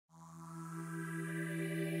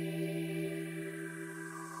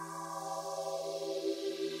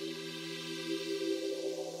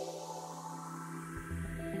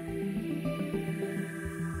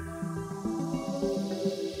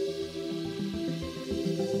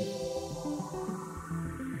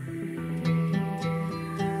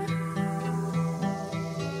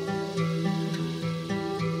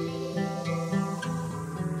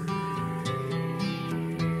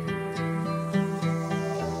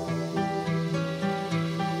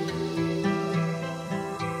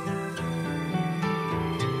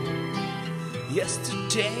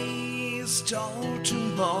Yesterday stole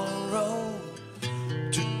tomorrow.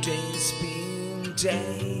 Today's been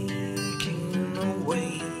taken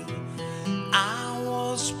away. I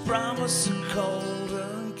was promised a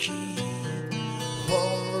golden key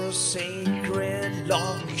for a sacred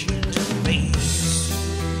lock in the maze.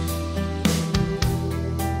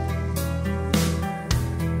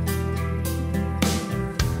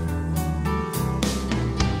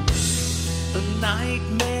 A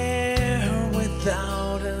nightmare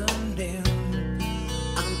without an end.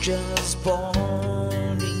 I'm just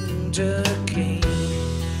born in the game.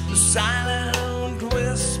 A silent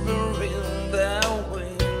whisper in the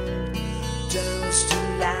wind, just a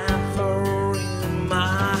laughter in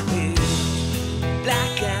my head.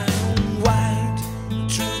 Black and white,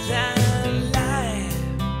 truth and lie,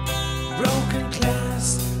 broken glass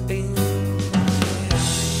in my eye.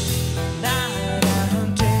 Night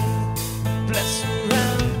and day, pleasure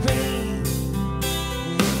and pain,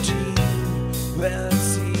 routine,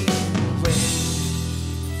 melting rain.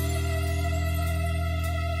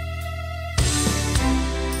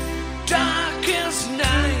 Darkest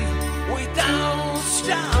night without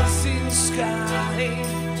stars in the sky.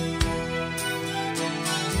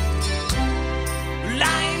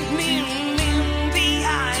 Lightning in the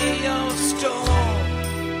eye of storm.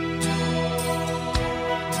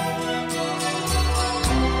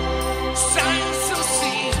 Signs of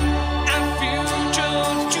sea and future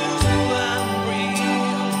too unreal.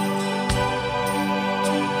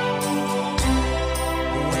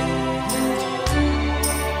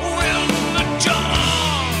 Will the dawn.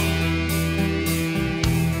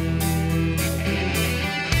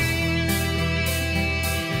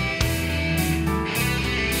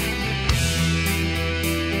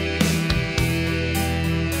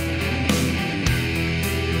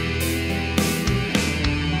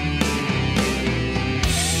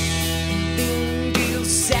 In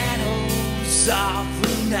these shadows of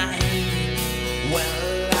the night,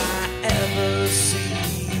 will I ever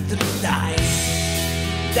see the light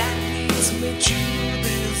that leads me to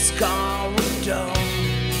this corridor?